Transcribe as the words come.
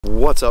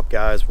What's up,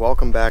 guys?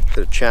 Welcome back to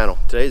the channel.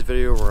 Today's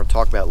video we're going to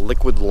talk about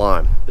liquid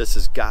lime. This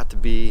has got to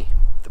be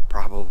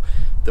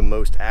the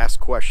most asked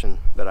question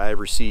that I have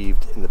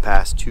received in the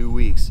past 2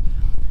 weeks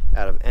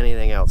out of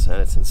anything else, and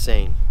it's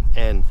insane.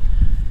 And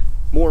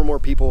more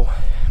people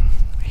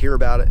hear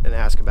about it and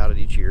ask about it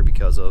each year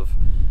because of,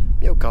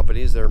 you know,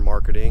 companies, their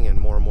marketing, and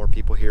more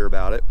people hear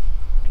about it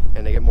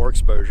and they get more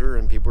exposure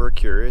and people are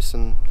curious,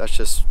 and that's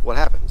just what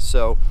happens.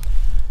 So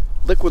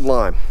liquid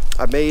lime,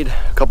 I've made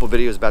a couple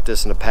videos about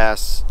this in the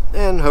past,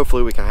 and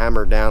hopefully we can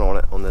hammer down on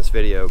it on this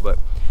video. But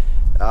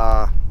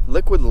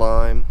liquid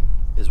lime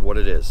is what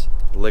it is.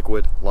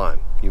 Liquid lime,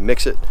 you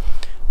mix it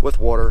with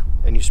water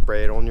and you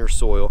spray it on your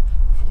soil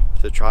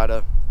to try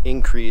to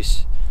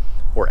increase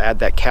or add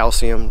that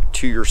calcium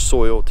to your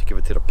soil to give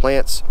it to the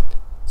plants,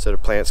 so the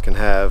plants can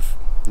have,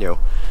 you know,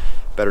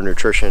 better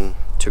nutrition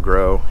to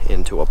grow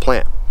into a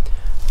plant.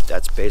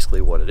 That's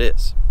basically what it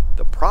is.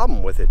 The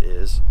problem with it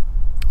is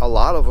a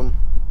lot of them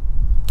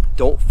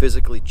don't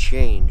physically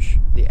change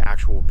the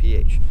actual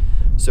pH.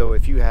 So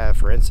if you have,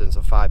 for instance, a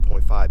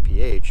 5.5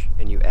 pH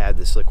and you add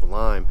this liquid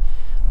lime,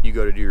 you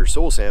go to do your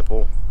soil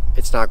sample,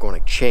 it's not going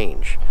to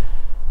change.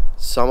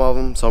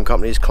 Some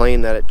companies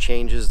claim that it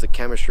changes the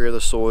chemistry of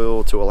the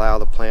soil to allow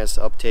the plants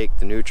to uptake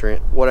the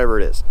nutrient, whatever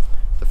it is.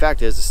 The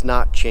fact is, it's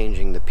not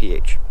changing the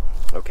pH,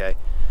 okay?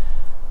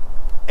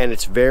 And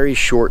it's very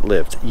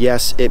short-lived.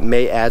 Yes, it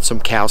may add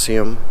some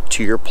calcium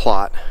to your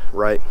plot,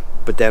 right?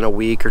 But then a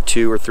week or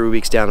 2 or 3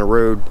 weeks down the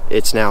road,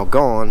 it's now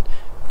gone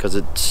because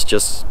it's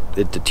just,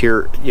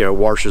 it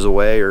washes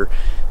away, or,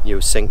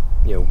 you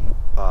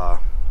know,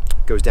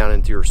 goes down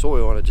into your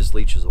soil and it just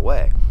leaches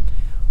away.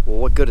 Well,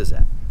 what good is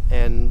that?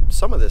 And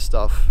some of this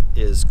stuff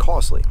is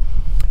costly.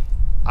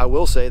 I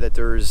will say that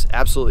there's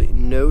absolutely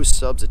no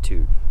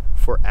substitute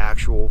for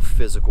actual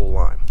physical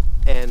lime,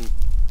 and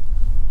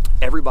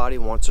everybody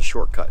wants a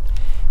shortcut,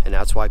 and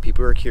that's why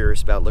people are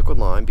curious about liquid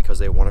lime, because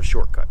they want a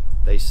shortcut.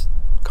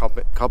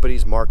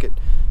 Companies market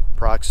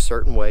products a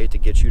certain way to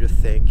get you to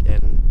think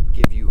and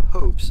give you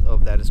hopes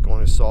of that it's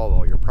going to solve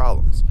all your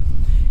problems.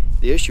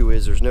 The issue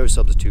is there's no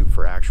substitute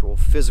for actual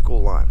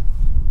physical lime.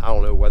 I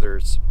don't know whether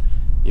it's,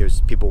 you know,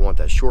 people want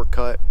that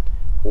shortcut,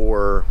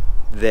 or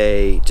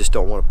they just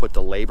don't want to put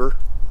the labor,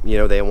 you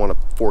know, they want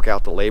to fork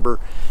out the labor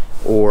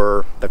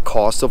or the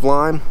cost of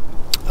lime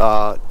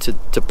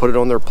to put it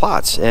on their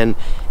plots. And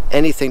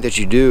anything that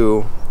you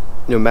do,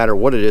 no matter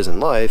what it is in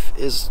life,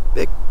 is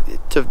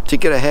to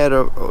get ahead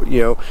of,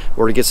 you know,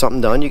 or to get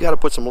something done, you got to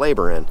put some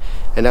labor in.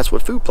 And that's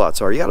what food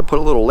plots are. You got to put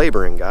a little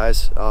labor in,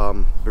 guys.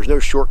 There's no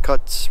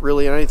shortcuts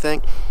really in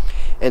anything.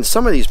 And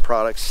some of these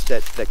products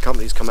that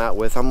companies come out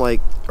with, I'm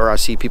like, or I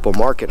see people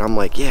market, I'm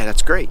like, yeah,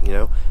 that's great, you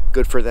know,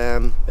 good for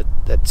them.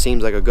 That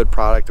seems like a good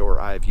product, or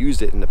I've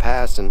used it in the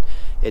past and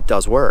it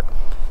does work.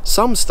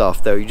 Some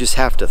stuff though, you just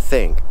have to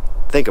think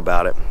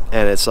about it,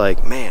 and it's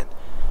like, man,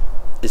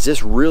 is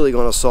this really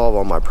going to solve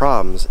all my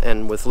problems?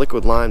 And with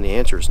liquid lime, the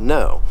answer is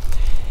no.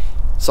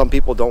 Some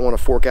people don't want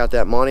to fork out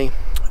that money,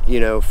 you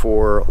know,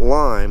 for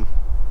lime,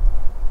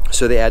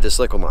 so they add this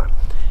liquid lime.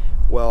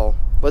 Well,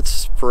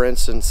 let's, for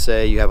instance,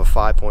 say you have a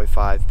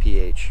 5.5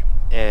 pH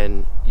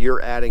and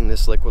you're adding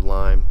this liquid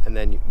lime, and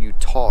then you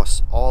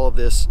toss all of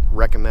this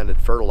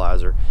recommended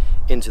fertilizer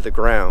into the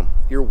ground.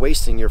 You're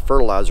wasting your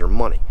fertilizer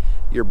money.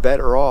 You're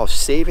better off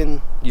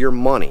saving your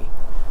money,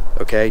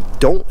 okay?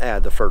 Don't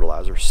add the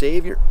fertilizer.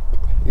 Save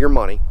your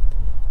money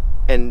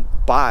and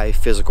buy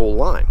physical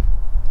lime,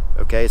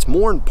 okay? It's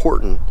more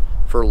important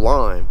for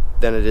lime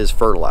than it is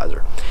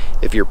fertilizer.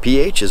 If your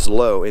pH is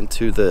low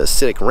into the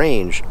acidic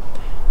range,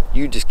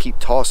 you just keep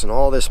tossing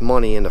all this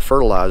money into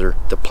fertilizer,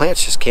 the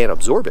plants just can't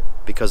absorb it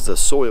because the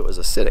soil is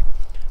acidic.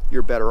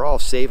 You're better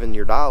off saving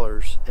your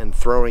dollars and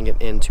throwing it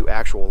into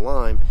actual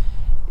lime.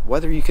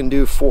 Whether you can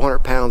do 400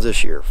 pounds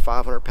this year,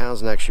 500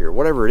 pounds next year,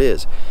 whatever it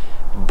is,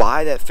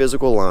 buy that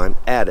physical lime,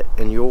 add it,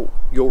 and your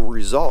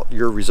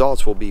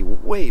results will be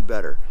way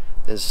better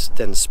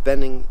than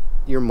spending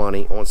your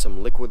money on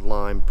some liquid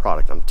lime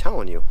product. I'm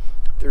telling you,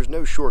 there's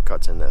no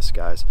shortcuts in this,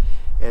 guys.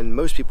 And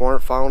most people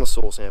aren't following a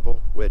soil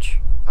sample, which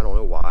I don't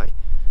know why.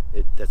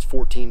 That's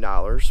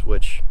 $14,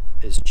 which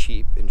is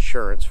cheap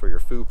insurance for your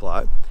food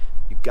plot.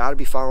 You got to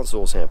be following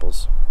soil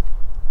samples.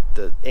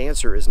 The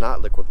answer is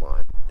not liquid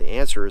lime. The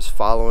answer is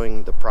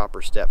following the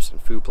proper steps in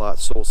food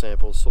plots: soil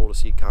samples, soil to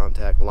seed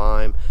contact,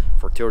 lime,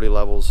 fertility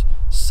levels,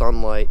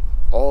 sunlight.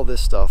 All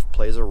this stuff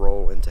plays a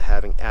role into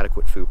having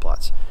adequate food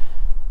plots.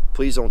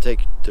 Please don't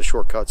take the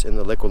shortcuts in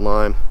the liquid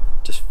lime.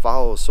 Just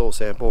follow a soil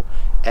sample,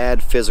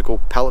 add physical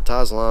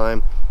pelletized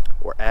lime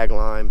or ag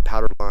lime,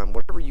 powdered lime,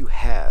 whatever you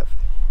have.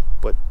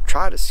 But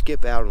try to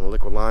skip out on the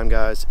liquid lime,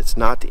 guys. It's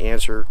not the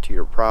answer to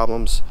your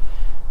problems.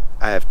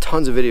 I have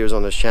tons of videos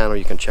on this channel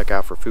you can check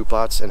out for food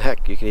plots, and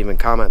heck, you can even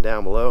comment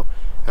down below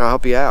and I'll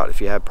help you out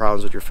if you have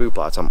problems with your food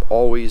plots. I'm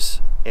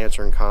always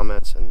answering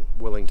comments and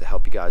willing to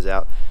help you guys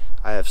out.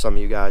 I have some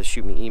of you guys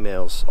shoot me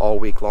emails all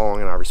week long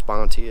and I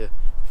respond to you.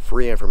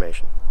 Free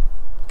information.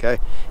 Okay?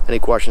 Any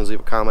questions,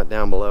 leave a comment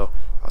down below.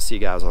 I'll see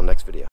you guys on the next video.